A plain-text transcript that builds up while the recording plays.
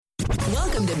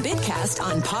Welcome to Bitcast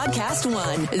on Podcast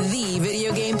One, the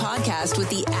video game podcast with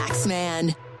the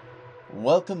Axeman.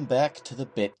 Welcome back to the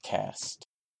Bitcast.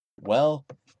 Well,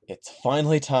 it's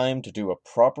finally time to do a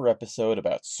proper episode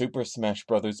about Super Smash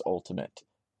Bros. Ultimate.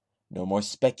 No more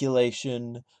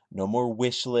speculation, no more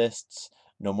wish lists,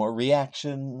 no more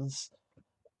reactions.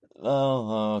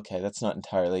 Oh, okay, that's not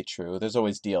entirely true. There's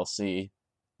always DLC.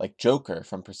 Like Joker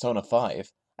from Persona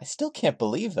 5. I still can't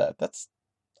believe that. That's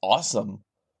awesome.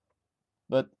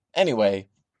 But anyway,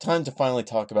 time to finally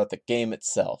talk about the game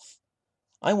itself.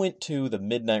 I went to the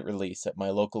midnight release at my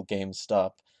local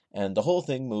GameStop, and the whole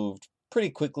thing moved pretty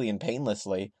quickly and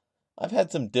painlessly. I've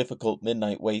had some difficult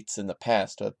midnight waits in the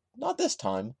past, but not this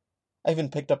time. I even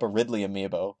picked up a Ridley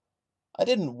amiibo. I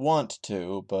didn't want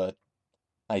to, but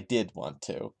I did want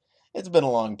to. It's been a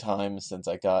long time since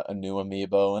I got a new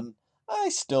amiibo, and I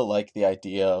still like the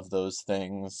idea of those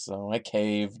things, so I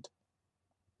caved.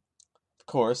 Of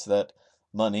course, that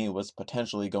money was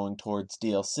potentially going towards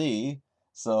DLC,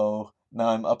 so now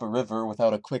I'm up a river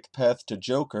without a quick path to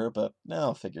Joker, but now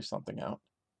I'll figure something out.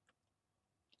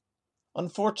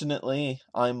 Unfortunately,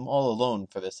 I'm all alone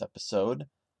for this episode.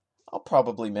 I'll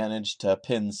probably manage to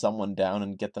pin someone down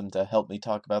and get them to help me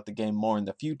talk about the game more in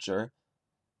the future.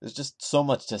 There's just so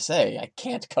much to say, I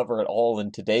can't cover it all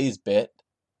in today's bit.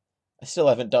 I still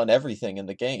haven't done everything in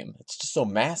the game. It's just so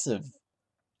massive.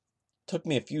 Took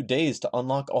me a few days to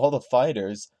unlock all the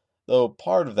fighters, though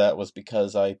part of that was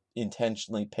because I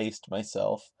intentionally paced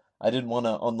myself. I didn't want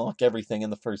to unlock everything in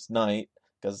the first night,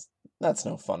 because that's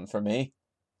no fun for me.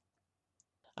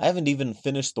 I haven't even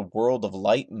finished the World of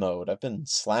Light mode. I've been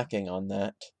slacking on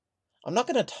that. I'm not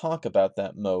going to talk about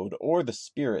that mode or the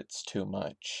spirits too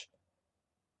much,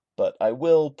 but I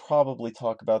will probably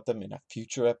talk about them in a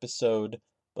future episode.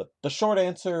 But the short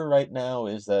answer right now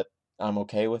is that I'm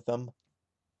okay with them.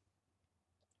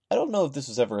 I don't know if this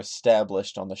was ever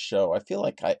established on the show. I feel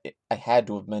like I had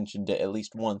to have mentioned it at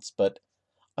least once, but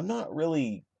I'm not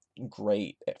really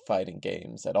great at fighting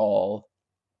games at all.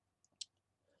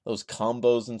 Those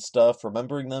combos and stuff,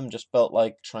 remembering them just felt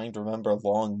like trying to remember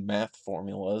long math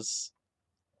formulas.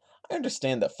 I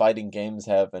understand that fighting games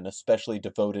have an especially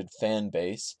devoted fan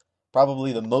base,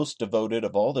 probably the most devoted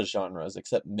of all the genres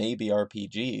except maybe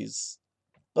RPGs.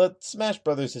 But Smash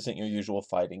Bros. Isn't your usual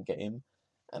fighting game,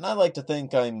 and I like to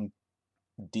think I'm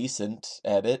decent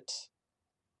at it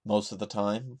most of the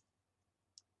time.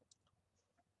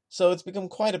 So it's become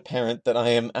quite apparent that I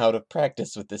am out of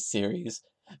practice with this series.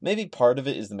 Maybe part of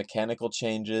it is the mechanical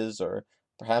changes, or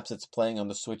perhaps it's playing on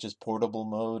the Switch's portable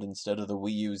mode instead of the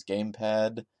Wii U's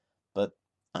gamepad, but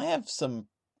I've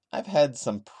had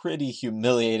some pretty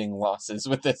humiliating losses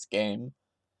with this game.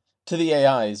 To the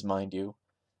AIs, mind you.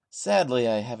 Sadly,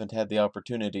 I haven't had the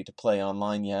opportunity to play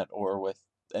online yet, or with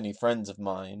any friends of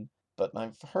mine, but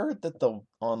I've heard that the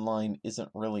online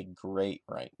isn't really great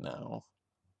right now.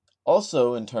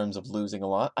 Also, in terms of losing a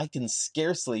lot, I can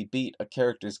scarcely beat a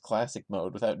character's classic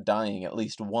mode without dying at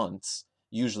least once,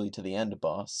 usually to the end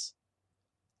boss.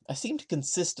 I seem to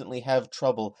consistently have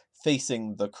trouble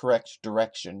facing the correct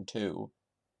direction, too.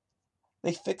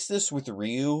 They fixed this with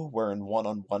Ryu, where in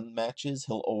one-on-one matches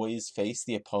he'll always face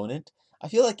the opponent. I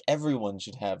feel like everyone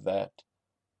should have that.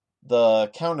 The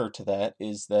counter to that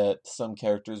is that some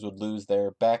characters would lose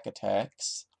their back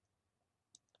attacks,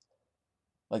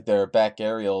 like their back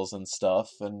aerials and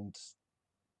stuff, and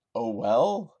oh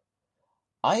well.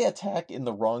 I attack in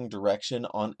the wrong direction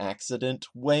on accident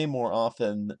way more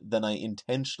often than I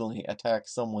intentionally attack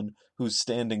someone who's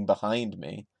standing behind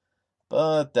me,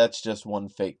 but that's just one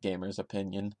fake gamer's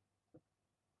opinion.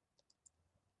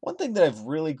 One thing that I've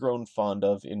really grown fond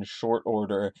of in short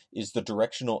order is the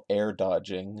directional air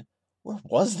dodging. Where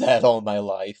was that all my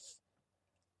life?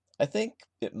 I think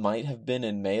it might have been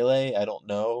in Melee, I don't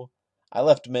know. I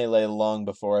left Melee long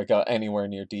before I got anywhere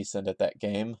near decent at that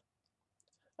game.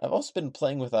 I've also been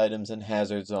playing with items in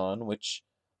Hazard Zone, which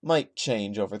might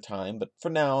change over time, but for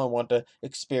now I want to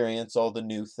experience all the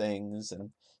new things and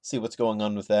see what's going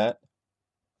on with that.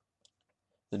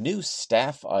 The new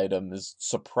staff item is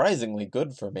surprisingly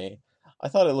good for me. I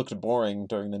thought it looked boring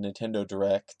during the Nintendo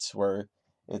Direct, where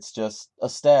it's just a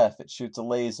staff, it shoots a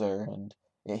laser, and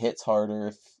it hits harder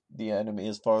if the enemy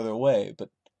is farther away, but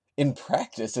in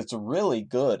practice it's really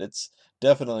good. It's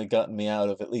definitely gotten me out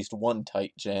of at least one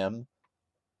tight jam.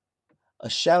 A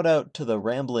shout out to the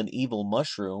Ramblin' Evil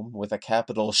Mushroom with a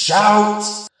capital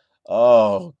SHOUT!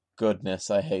 Oh, goodness,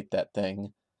 I hate that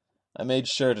thing. I made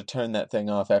sure to turn that thing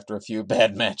off after a few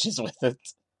bad matches with it.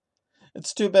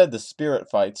 It's too bad the spirit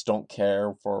fights don't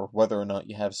care for whether or not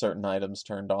you have certain items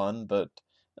turned on, but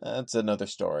that's another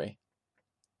story.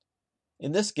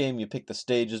 In this game, you pick the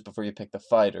stages before you pick the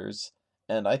fighters.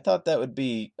 and I thought that would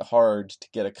be hard to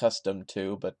get accustomed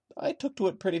to, but I took to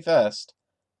it pretty fast.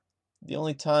 The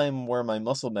only time where my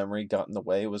muscle memory got in the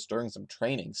way was during some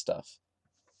training stuff.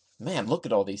 Man, look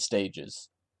at all these stages.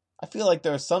 I feel like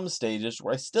there are some stages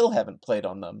where I still haven't played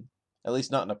on them, at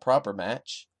least not in a proper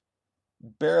match.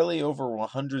 Barely over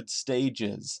 100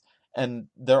 stages, and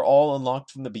they're all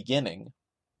unlocked from the beginning.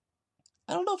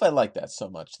 I don't know if I like that so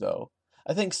much, though.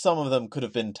 I think some of them could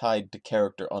have been tied to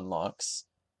character unlocks.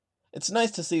 It's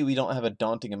nice to see we don't have a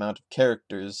daunting amount of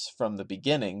characters from the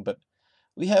beginning, but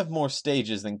we have more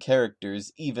stages than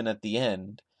characters even at the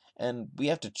end, and we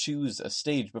have to choose a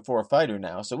stage before a fighter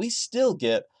now, so we still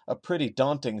get a pretty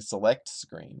daunting select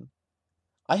screen.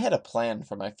 I had a plan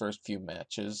for my first few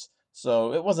matches,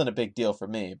 so it wasn't a big deal for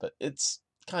me, but it's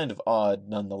kind of odd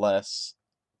nonetheless.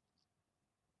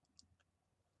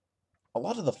 A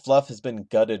lot of the fluff has been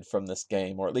gutted from this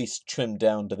game, or at least trimmed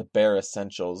down to the bare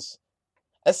essentials.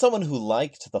 As someone who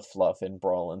liked the fluff in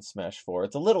Brawl and Smash 4,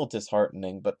 it's a little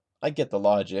disheartening, but I get the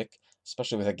logic,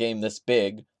 especially with a game this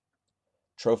big.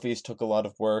 Trophies took a lot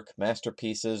of work,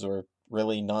 masterpieces were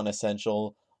really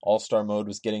non-essential, All-Star mode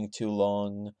was getting too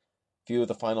long, few of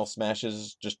the final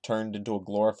smashes just turned into a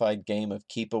glorified game of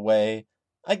keep away.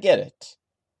 I get it.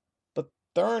 But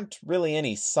there aren't really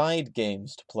any side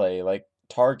games to play, like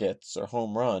Targets or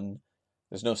Home Run.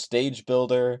 There's no stage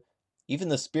builder. Even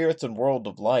the Spirits and World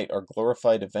of Light are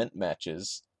glorified event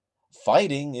matches.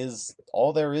 Fighting is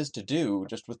all there is to do,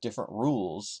 just with different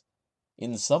rules.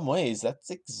 In some ways, that's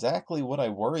exactly what I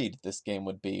worried this game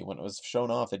would be when it was shown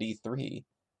off at E3.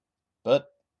 But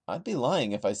I'd be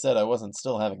lying if I said I wasn't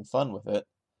still having fun with it.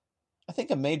 I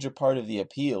think a major part of the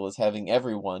appeal is having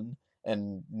everyone,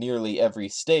 and nearly every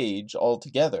stage, all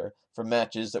together for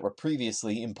matches that were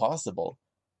previously impossible.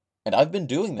 And I've been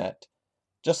doing that.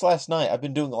 Just last night, I've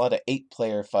been doing a lot of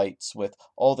 8-player fights with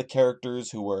all the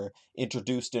characters who were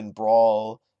introduced in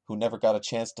Brawl, who never got a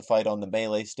chance to fight on the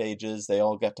Melee stages. They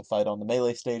all get to fight on the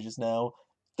Melee stages now.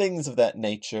 Things of that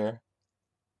nature.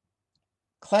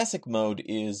 Classic mode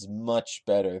is much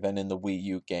better than in the Wii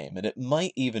U game, and it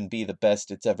might even be the best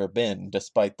it's ever been,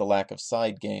 despite the lack of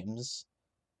side games.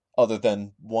 Other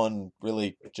than one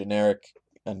really generic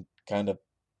and kind of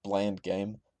bland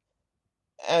game.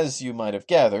 As you might have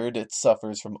gathered, it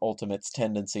suffers from Ultimate's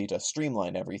tendency to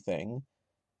streamline everything.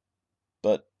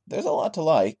 But there's a lot to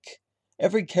like.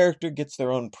 Every character gets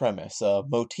their own premise, a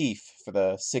motif for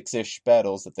the 6-ish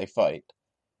battles that they fight.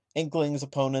 Inkling's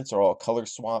opponents are all color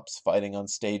swaps, fighting on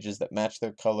stages that match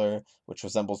their color, which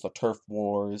resembles the Turf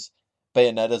Wars.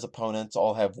 Bayonetta's opponents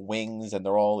all have wings, and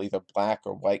they're all either black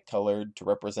or white colored to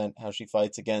represent how she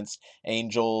fights against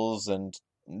angels and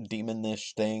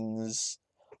demonish things.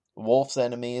 Wolf's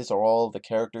enemies are all the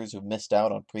characters who've missed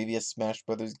out on previous Smash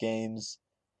Bros. Games.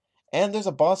 And there's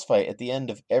a boss fight at the end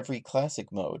of every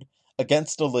classic mode,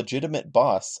 against a legitimate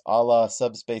boss, a la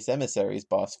Subspace Emissaries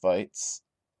boss fights.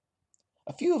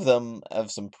 A few of them have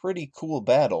some pretty cool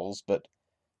battles, but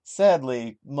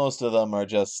sadly, most of them are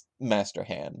just Master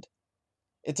Hand.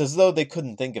 It's as though they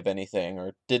couldn't think of anything,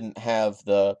 or didn't have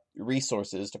the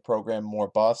resources to program more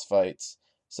boss fights,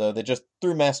 so they just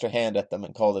threw Master Hand at them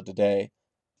and called it a day.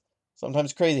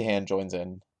 Sometimes Crazy Hand joins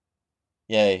in.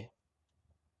 Yay.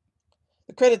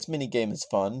 The credits minigame is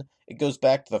fun. It goes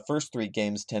back to the first 3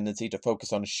 games' tendency to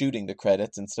focus on shooting the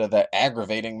credits instead of that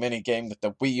aggravating minigame that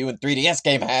the Wii U and 3DS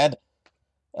game had.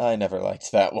 I never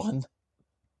liked that one.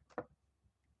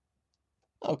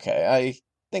 Okay, I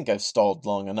think I've stalled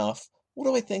long enough. What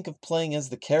do I think of playing as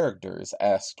the characters?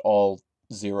 Asked all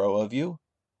 0 of you.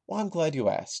 Well, I'm glad you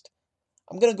asked.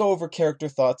 I'm gonna go over character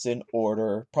thoughts in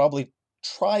order, probably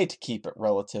try to keep it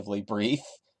relatively brief.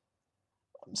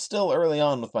 I'm still early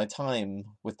on with my time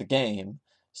with the game,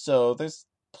 so there's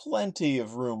plenty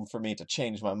of room for me to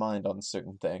change my mind on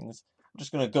certain things. I'm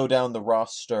just gonna go down the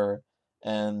roster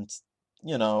and,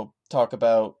 talk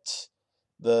about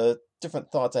the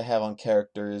different thoughts I have on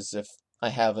characters if I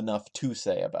have enough to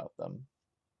say about them.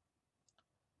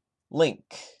 Link.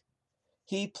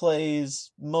 He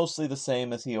plays mostly the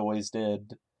same as he always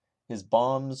did. His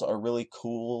bombs are really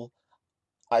cool.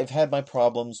 I've had my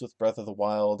problems with Breath of the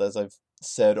Wild, as I've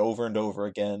said over and over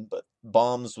again, but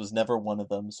bombs was never one of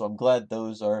them, so I'm glad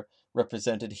those are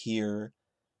represented here.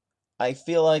 I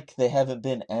feel like they haven't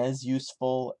been as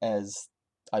useful as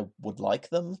I would like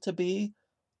them to be,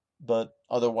 but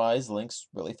otherwise, Link's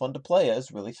really fun to play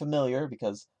as, really familiar,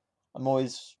 because I'm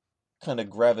always kind of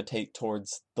gravitate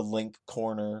towards the Link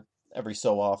corner every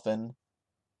so often.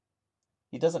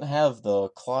 He doesn't have the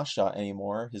claw shot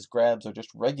anymore. His grabs are just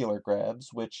regular grabs,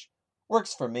 which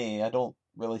works for me. I don't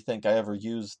really think I ever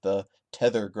used the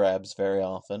tether grabs very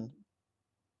often.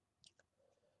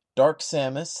 Dark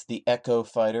Samus, the Echo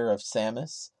Fighter of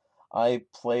Samus. I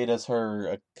played as her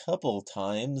a couple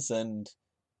times, and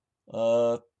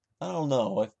uh, I don't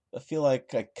know. I feel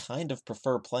like I kind of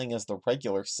prefer playing as the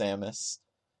regular Samus.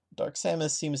 Dark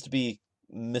Samus seems to be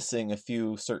missing a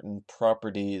few certain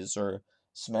properties or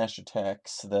smash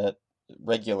attacks that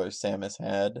regular Samus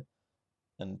had,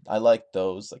 and I like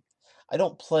those. Like, I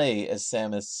don't play as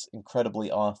Samus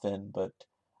incredibly often, but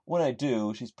when I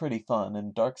do, she's pretty fun,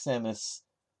 and Dark Samus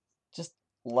just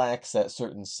lacks that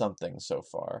certain something so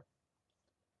far.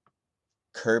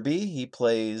 Kirby, he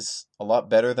plays a lot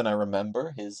better than I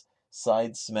remember. His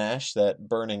side smash, that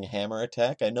burning hammer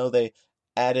attack. I know they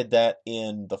added that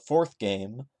in the fourth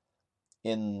game.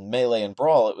 In Melee and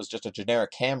Brawl, it was just a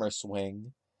generic hammer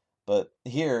swing. But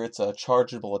here, it's a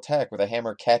chargeable attack where the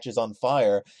hammer catches on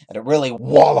fire and it really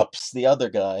wallops the other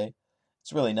guy.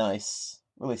 It's really nice.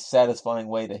 Really satisfying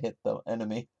way to hit the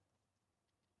enemy.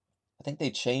 I think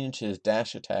they changed his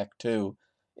dash attack too.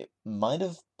 It might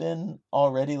have been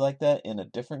already like that in a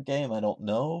different game, I don't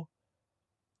know.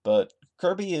 But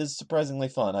Kirby is surprisingly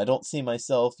fun. I don't see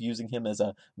myself using him as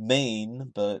a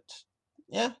main, but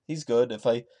yeah, he's good. If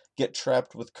I get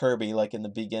trapped with Kirby like in the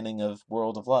beginning of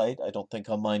World of Light, I don't think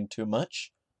I'll mind too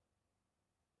much.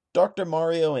 Dr.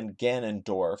 Mario and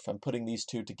Ganondorf, I'm putting these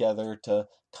two together to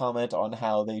comment on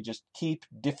how they just keep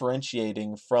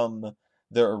differentiating from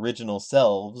their original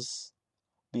selves,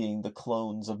 being the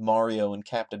clones of Mario and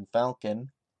Captain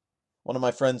Falcon. One of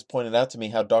my friends pointed out to me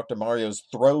how Dr. Mario's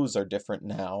throws are different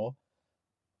now,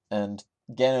 and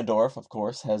Ganondorf, of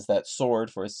course, has that sword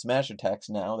for his smash attacks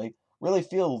now. They really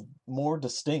feel more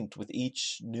distinct with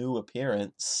each new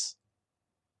appearance.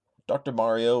 Dr.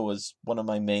 Mario was one of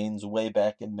my mains way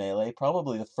back in Melee,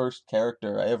 probably the first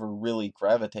character I ever really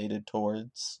gravitated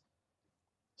towards.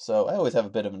 So I always have a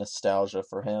bit of nostalgia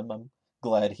for him. I'm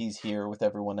glad he's here with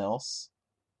everyone else.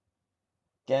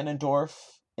 Ganondorf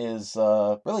is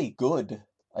really good,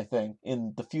 I think.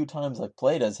 In the few times I've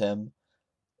played as him,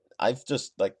 I've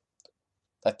just, like,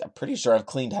 I'm pretty sure I've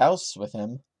cleaned house with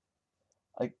him.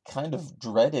 I kind of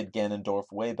dreaded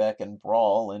Ganondorf way back in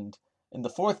Brawl, and in the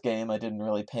fourth game I didn't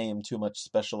really pay him too much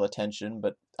special attention,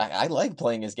 but I like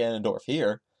playing as Ganondorf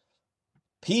here.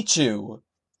 Pichu!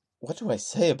 What do I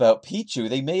say about Pichu?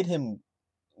 They made him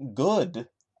good.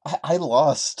 I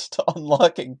lost to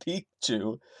unlocking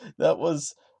Pichu. That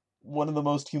was one of the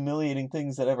most humiliating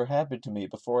things that ever happened to me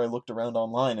before I looked around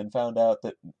online and found out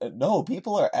that no,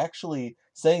 people are actually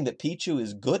saying that Pichu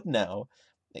is good now.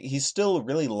 He's still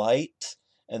really light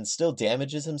and still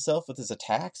damages himself with his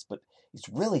attacks, but he's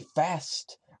really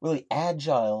fast, really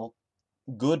agile,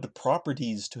 good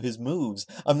properties to his moves.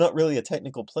 I'm not really a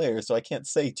technical player, so I can't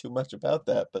say too much about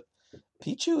that, but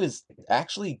Pichu is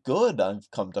actually good,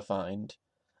 I've come to find.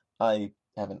 I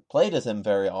haven't played as him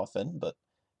very often, but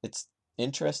it's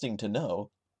interesting to know.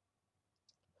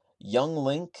 Young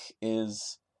Link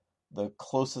is the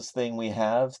closest thing we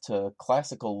have to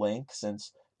classical Link,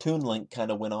 since Toon Link kind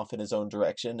of went off in his own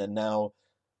direction, and now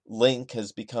Link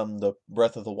has become the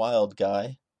Breath of the Wild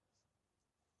guy.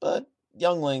 But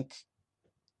Young Link,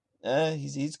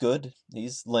 he's good.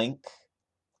 He's Link.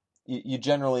 You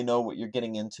generally know what you're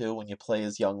getting into when you play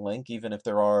as Young Link, even if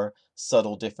there are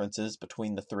subtle differences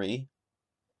between the three.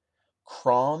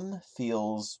 Chrom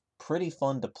feels pretty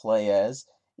fun to play as.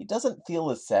 He doesn't feel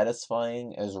as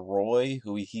satisfying as Roy,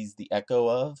 who he's the echo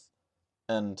of,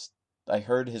 and I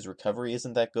heard his recovery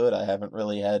isn't that good. I haven't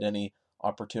really had any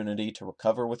opportunity to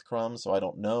recover with Chrom, so I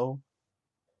don't know.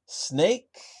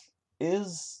 Snake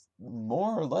is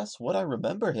more or less what I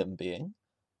remember him being.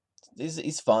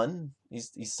 He's fun.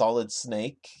 He's solid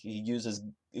Snake. He uses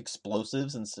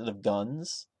explosives instead of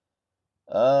guns.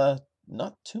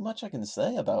 Not too much I can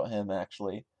say about him,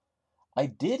 actually. I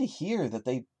did hear that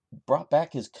they brought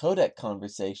back his codec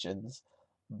conversations,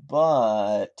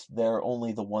 but they're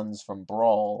only the ones from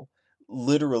Brawl.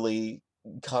 Literally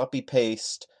copy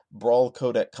paste Brawl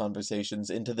codec conversations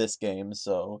into this game,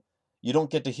 so you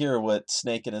don't get to hear what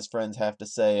Snake and his friends have to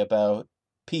say about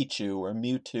Pichu or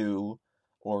Mewtwo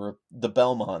or the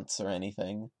Belmonts or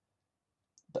anything.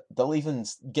 They'll even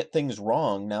get things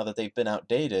wrong now that they've been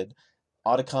outdated.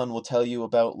 Otacon will tell you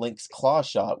about Link's Claw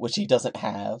Shot, which he doesn't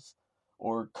have.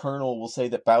 Or Colonel will say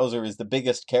that Bowser is the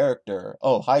biggest character.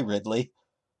 Oh, hi, Ridley.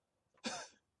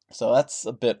 So that's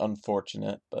a bit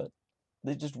unfortunate, but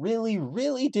they just really,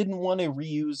 really didn't want to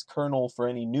reuse Colonel for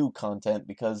any new content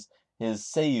because his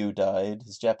Seiyu died,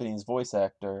 his Japanese voice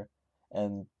actor,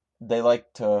 and they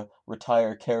like to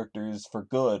retire characters for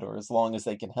good or as long as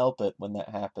they can help it when that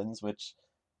happens, which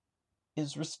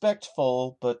is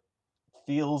respectful but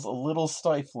feels a little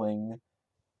stifling.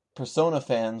 Persona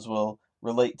fans will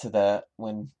relate to that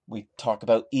when we talk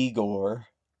about Igor.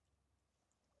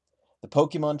 The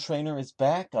Pokemon trainer is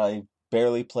back. I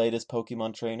barely played as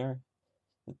Pokemon trainer.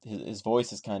 His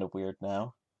voice is kind of weird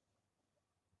now.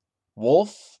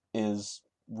 Wolf is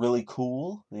really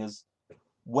cool. He is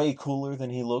way cooler than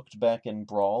he looked back in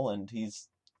Brawl, and he's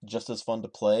just as fun to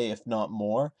play, if not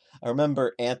more. I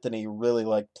remember Anthony really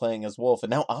liked playing as Wolf, and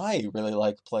now I really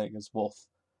like playing as Wolf.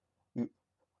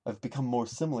 I've become more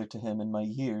similar to him in my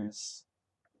years.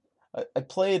 I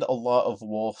played a lot of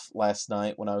Wolf last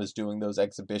night when I was doing those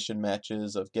exhibition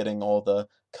matches of getting all the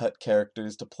cut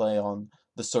characters to play on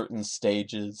the certain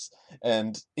stages,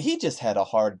 and he just had a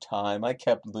hard time. I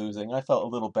kept losing. I felt a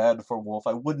little bad for Wolf.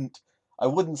 I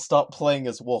wouldn't stop playing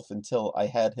as Wolf until I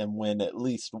had him win at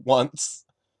least once.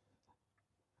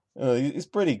 He's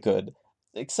pretty good.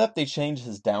 Except they changed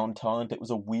his down taunt. It was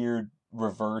a weird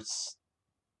reverse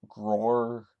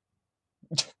groar.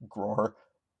 Groar.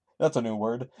 That's a new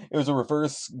word. It was a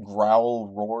reverse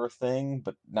growl roar thing,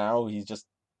 but now he just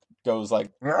goes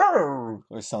like "Roar"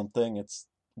 or something. It's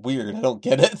weird. I don't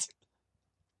get it.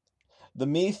 The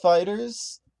Mii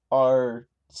fighters are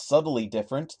subtly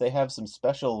different. They have some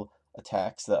special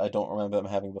attacks that I don't remember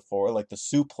them having before, like the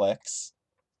suplex.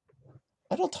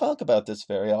 I don't talk about this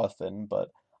very often, but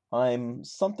I'm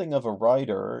something of a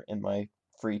writer in my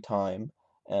free time,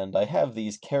 and I have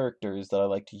these characters that I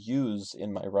like to use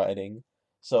in my writing.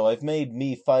 So I've made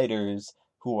Mii fighters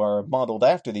who are modeled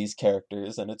after these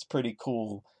characters, and it's pretty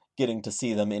cool getting to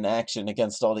see them in action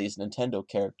against all these Nintendo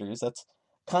characters. That's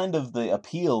kind of the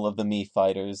appeal of the Mii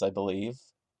fighters, I believe.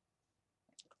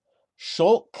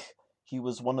 Shulk, he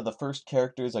was one of the first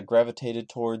characters I gravitated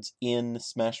towards in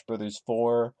Smash Bros.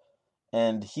 4.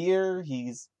 And here,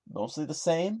 he's mostly the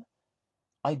same.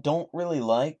 I don't really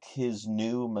like his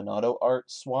new Monado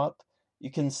art swap.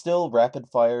 You can still rapid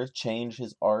fire change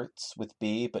his arts with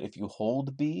B, but if you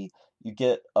hold B, you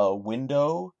get a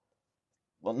window.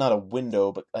 Well, not a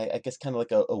window, but I guess kind of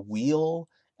like a wheel,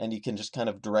 and you can just kind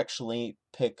of directionally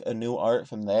pick a new art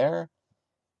from there.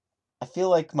 I feel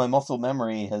like my muscle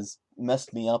memory has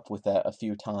messed me up with that a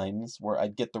few times, where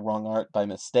I'd get the wrong art by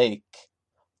mistake.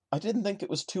 I didn't think it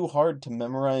was too hard to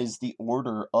memorize the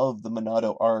order of the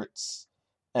Monado arts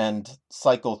and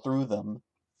cycle through them.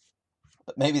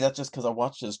 But maybe that's just because I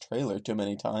watched his trailer too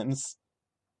many times.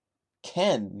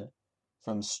 Ken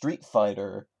from Street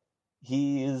Fighter,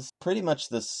 he is pretty much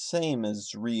the same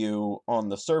as Ryu on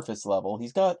the surface level.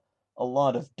 He's got a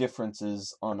lot of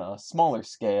differences on a smaller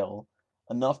scale,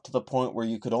 enough to the point where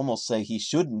you could almost say he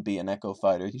shouldn't be an Echo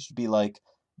Fighter. He should be like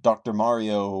Dr.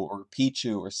 Mario or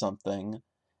Pichu or something.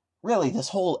 Really, this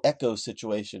whole Echo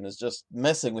situation is just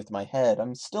messing with my head.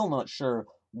 I'm still not sure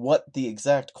what the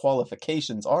exact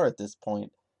qualifications are at this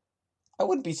point. I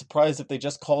wouldn't be surprised if they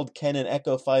just called Ken an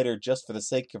Echo Fighter just for the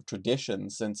sake of tradition,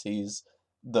 since he's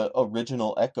the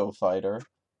original Echo Fighter.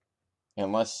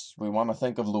 Unless we want to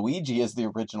think of Luigi as the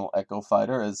original Echo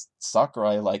Fighter, as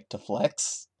Sakurai liked to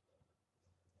flex.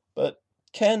 But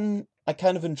Ken, I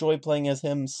kind of enjoy playing as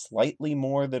him slightly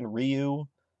more than Ryu.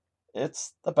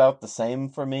 It's about the same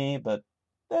for me, but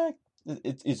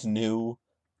it's new.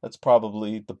 That's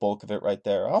probably the bulk of it right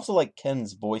there. I also like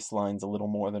Ken's voice lines a little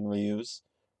more than Ryu's.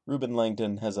 Ruben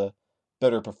Langdon has a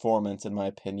better performance, in my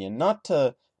opinion. Not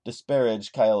to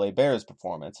disparage Kyle A. Bear's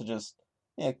performance, it just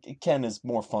Ken is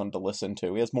more fun to listen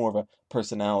to. He has more of a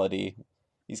personality.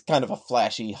 He's kind of a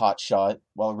flashy hotshot,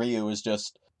 while Ryu is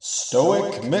just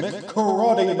Stoic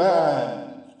McKarate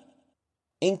Man.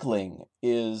 Inkling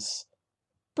is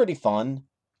pretty fun.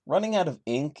 Running out of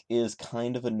ink is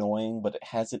kind of annoying, but it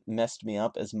hasn't messed me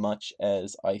up as much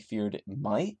as I feared it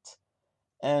might.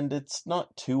 And it's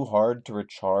not too hard to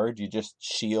recharge. You just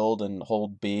shield and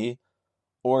hold B.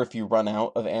 Or if you run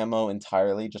out of ammo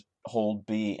entirely, just hold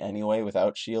B anyway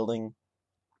without shielding.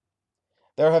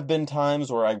 There have been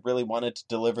times where I really wanted to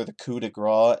deliver the coup de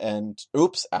grace and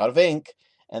oops, out of ink.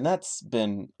 And that's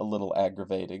been a little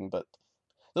aggravating, but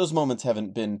those moments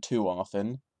haven't been too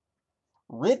often.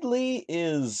 Ridley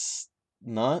is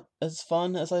not as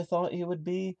fun as I thought he would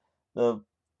be. The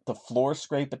floor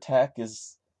scrape attack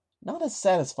is not as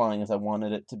satisfying as I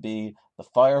wanted it to be. The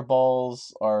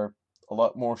fireballs are a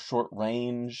lot more short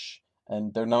range,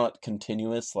 and they're not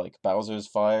continuous like Bowser's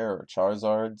fire or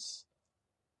Charizard's.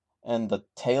 And the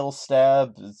tail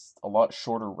stab is a lot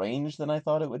shorter range than I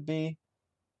thought it would be.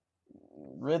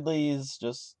 Ridley is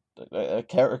just a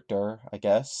character, I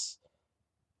guess.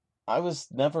 I was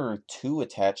never too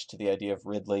attached to the idea of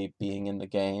Ridley being in the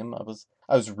game. I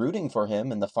was rooting for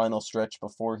him in the final stretch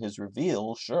before his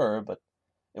reveal, sure, but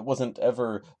it wasn't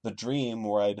ever the dream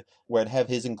where I'd have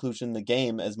his inclusion in the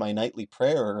game as my nightly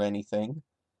prayer or anything.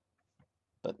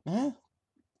 But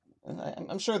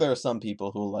I'm sure there are some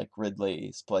people who like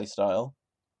Ridley's playstyle.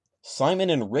 Simon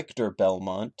and Richter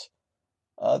Belmont.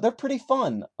 They're pretty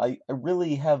fun. I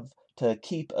really have to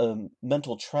keep a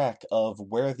mental track of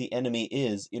where the enemy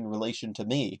is in relation to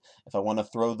me. If I want to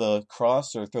throw the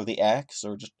cross or throw the axe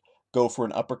or just go for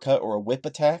an uppercut or a whip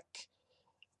attack.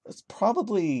 It's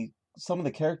probably some of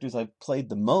the characters I've played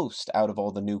the most out of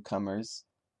all the newcomers.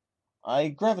 I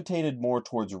gravitated more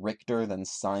towards Richter than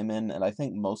Simon, and I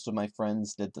think most of my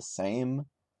friends did the same.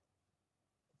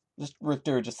 Just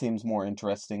Richter just seems more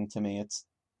interesting to me. It's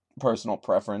personal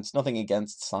preference, nothing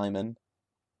against Simon.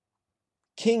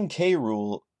 King K.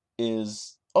 Rool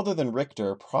is, other than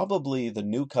Richter, probably the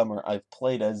newcomer I've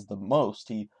played as the most.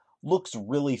 He looks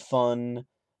really fun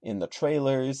in the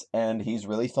trailers, and he's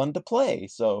really fun to play,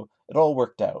 so it all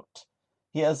worked out.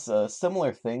 He has a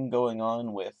similar thing going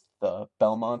on with the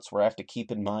Belmonts, where I have to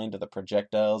keep in mind the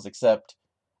projectiles, except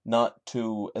not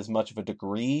to as much of a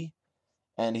degree.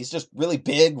 And he's just really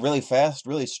big, really fast,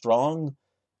 really strong.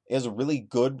 He has a really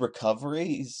good recovery.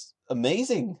 He's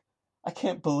amazing. I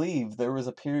can't believe there was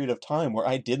a period of time where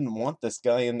I didn't want this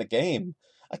guy in the game.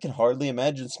 I can hardly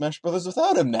imagine Smash Brothers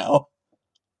without him now.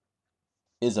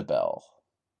 Isabelle.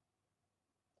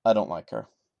 I don't like her.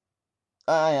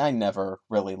 I never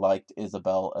really liked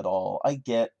Isabelle at all. I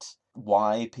get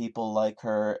why people like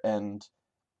her, and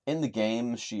in the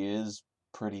game she is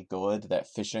pretty good. That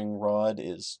fishing rod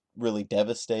is really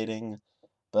devastating,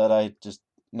 but I just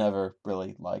never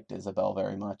really liked Isabelle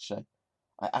very much.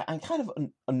 I'm kind of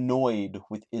annoyed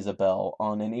with Isabelle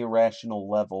on an irrational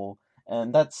level,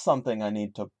 and that's something I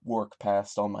need to work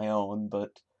past on my own, but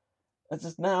it's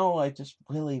just now I just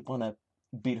really want to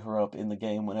beat her up in the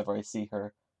game whenever I see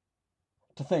her.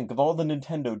 To think of all the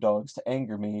Nintendo dogs to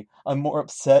anger me, I'm more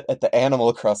upset at the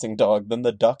Animal Crossing dog than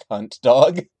the Duck Hunt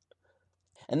dog.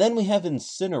 And then we have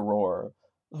Incineroar,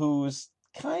 who's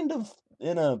kind of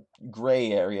in a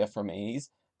gray area for me. He's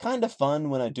kind of fun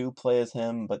when I do play as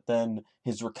him, but then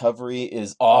his recovery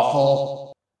is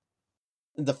awful.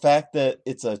 The fact that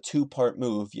it's a two-part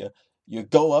move, you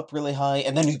go up really high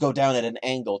and then you go down at an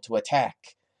angle to attack.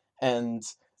 And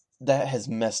that has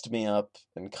messed me up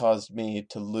and caused me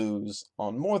to lose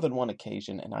on more than one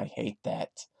occasion, and I hate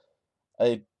that.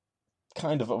 I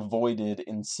kind of avoided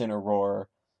Incineroar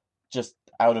just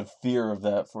out of fear of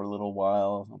that for a little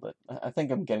while, but I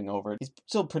think I'm getting over it. He's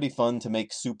still pretty fun to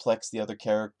make suplex the other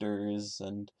characters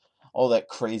and all that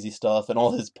crazy stuff and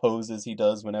all his poses he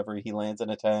does whenever he lands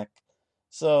an attack.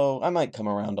 So I might come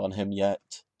around on him yet.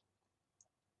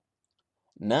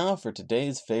 Now for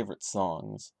today's favorite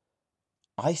songs.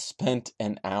 I spent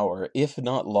an hour, if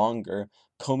not longer,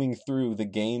 combing through the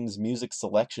game's music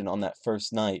selection on that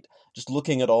first night, just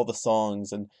looking at all the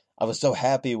songs, and I was so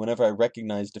happy whenever I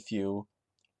recognized a few.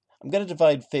 I'm going to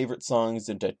divide favorite songs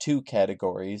into two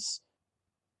categories.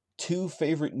 Two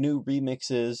favorite new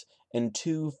remixes, and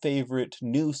two favorite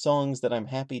new songs that I'm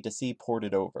happy to see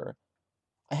ported over.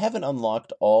 I haven't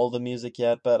unlocked all the music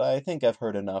yet, but I think I've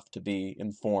heard enough to be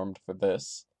informed for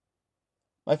this.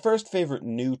 My first favorite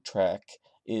new track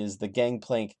is the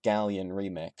Gangplank Galleon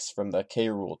remix from the K.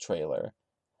 Rool trailer.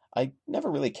 I never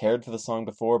really cared for the song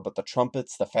before, but the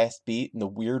trumpets, the fast beat, and the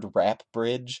weird rap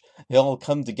bridge, they all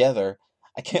come together.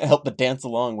 I can't help but dance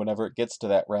along whenever it gets to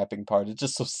that rapping part. It's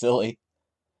just so silly.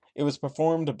 It was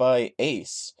performed by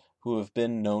Ace, who have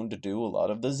been known to do a lot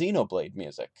of the Xenoblade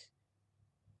music.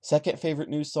 Second favorite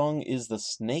new song is the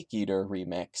Snake Eater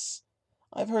remix.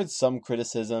 I've heard some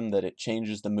criticism that it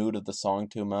changes the mood of the song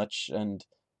too much, and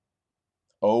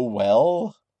oh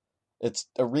well. It's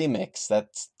a remix,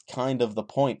 that's kind of the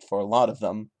point for a lot of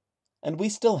them. And we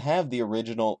still have the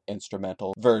original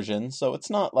instrumental version, so it's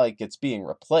not like it's being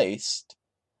replaced.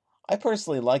 I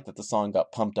personally like that the song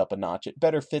got pumped up a notch. It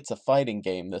better fits a fighting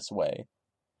game this way.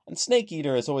 And Snake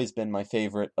Eater has always been my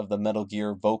favorite of the Metal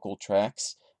Gear vocal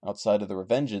tracks, outside of the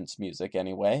Revengeance music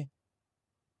anyway.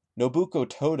 Nobuko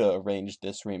Toda arranged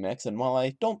this remix, and while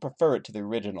I don't prefer it to the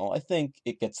original, I think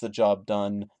it gets the job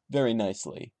done very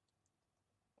nicely.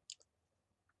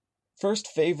 First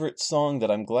favorite song that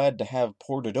I'm glad to have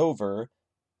ported over,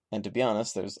 and to be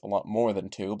honest, there's a lot more than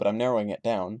two, but I'm narrowing it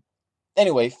down.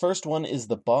 Anyway, first one is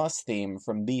the boss theme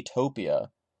from Miitopia.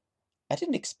 I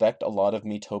didn't expect a lot of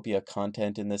Miitopia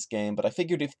content in this game, but I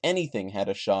figured if anything had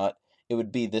a shot, it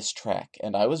would be this track,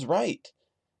 and I was right.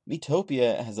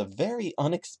 Miitopia has a very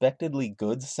unexpectedly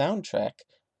good soundtrack.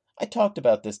 I talked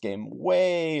about this game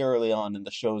way early on in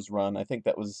the show's run. I think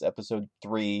that was episode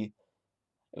 3.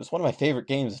 It was one of my favorite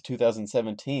games of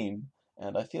 2017,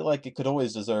 and I feel like it could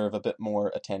always deserve a bit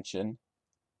more attention.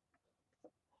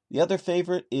 The other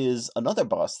favorite is another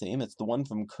boss theme. It's the one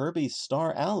from Kirby's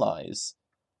Star Allies.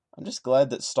 I'm just glad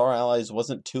that Star Allies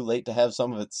wasn't too late to have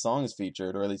some of its songs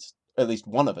featured, or at least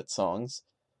one of its songs,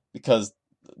 because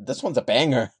this one's a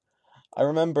banger. I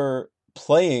remember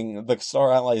playing the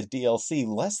Star Allies DLC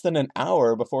less than an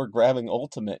hour before grabbing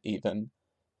Ultimate, even.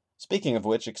 Speaking of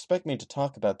which, expect me to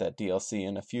talk about that DLC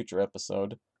in a future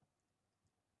episode.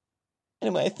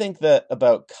 Anyway, I think that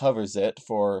about covers it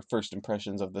for first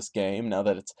impressions of this game, now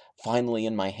that it's finally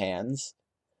in my hands.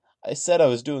 I said I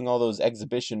was doing all those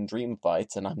exhibition dream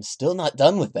fights, and I'm still not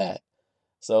done with that.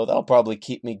 So that'll probably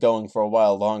keep me going for a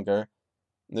while longer.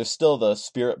 There's still the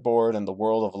Spirit Board and the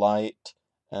World of Light,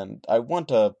 and I want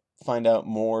to find out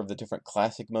more of the different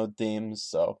classic mode themes,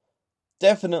 so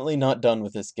definitely not done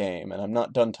with this game, and I'm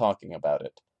not done talking about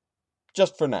it.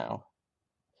 Just for now.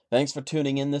 Thanks for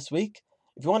tuning in this week.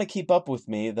 If you want to keep up with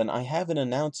me, then I have an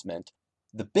announcement.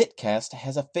 The Bitcast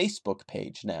has a Facebook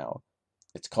page now.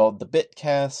 It's called The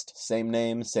Bitcast, same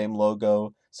name, same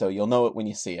logo, so you'll know it when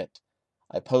you see it.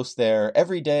 I post there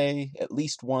every day, at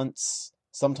least once,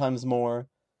 sometimes more.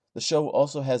 The show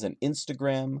also has an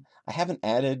Instagram. I haven't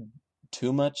added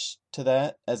too much to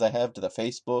that as I have to the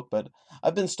Facebook, but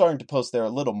I've been starting to post there a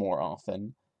little more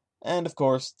often. And of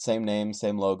course, same name,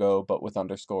 same logo, but with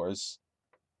underscores.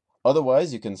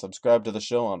 Otherwise, you can subscribe to the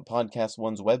show on Podcast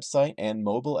One's website and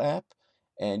mobile app,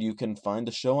 and you can find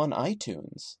the show on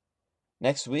iTunes.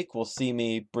 Next week, we'll see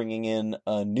me bringing in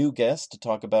a new guest to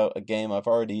talk about a game I've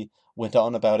already went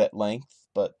on about at length,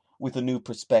 but with a new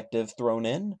perspective thrown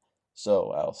in.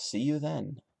 So I'll see you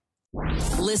then.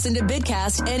 Listen to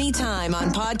Bitcast anytime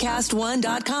on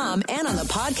PodcastOne.com and on the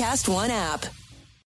Podcast One app.